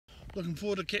Looking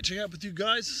forward to catching up with you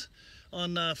guys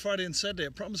on Friday and Saturday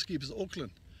at Promise Keepers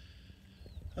Auckland.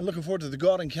 And looking forward to the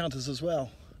God encounters as well.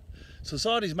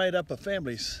 Society's made up of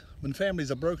families. When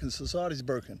families are broken, society's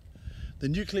broken. The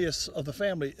nucleus of the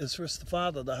family is first the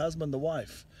father, the husband, the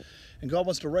wife. And God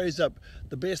wants to raise up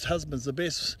the best husbands, the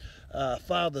best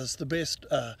fathers, the best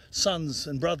sons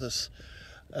and brothers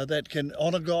that can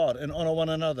honour God and honour one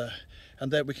another,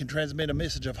 and that we can transmit a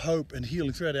message of hope and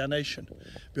healing throughout our nation.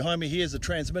 Behind me here is a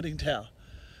transmitting tower,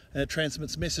 and it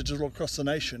transmits messages all across the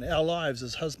nation. Our lives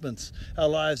as husbands, our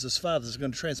lives as fathers are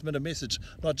going to transmit a message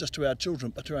not just to our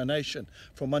children but to our nation,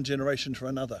 from one generation to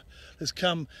another. Let's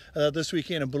come this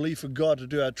weekend and believe for God to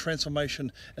do our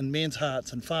transformation in men's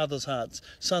hearts and fathers' hearts,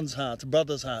 sons' hearts,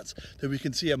 brothers' hearts, that we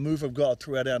can see a move of God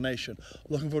throughout our nation.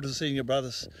 Looking forward to seeing you,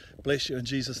 brothers. Bless you in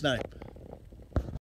Jesus' name.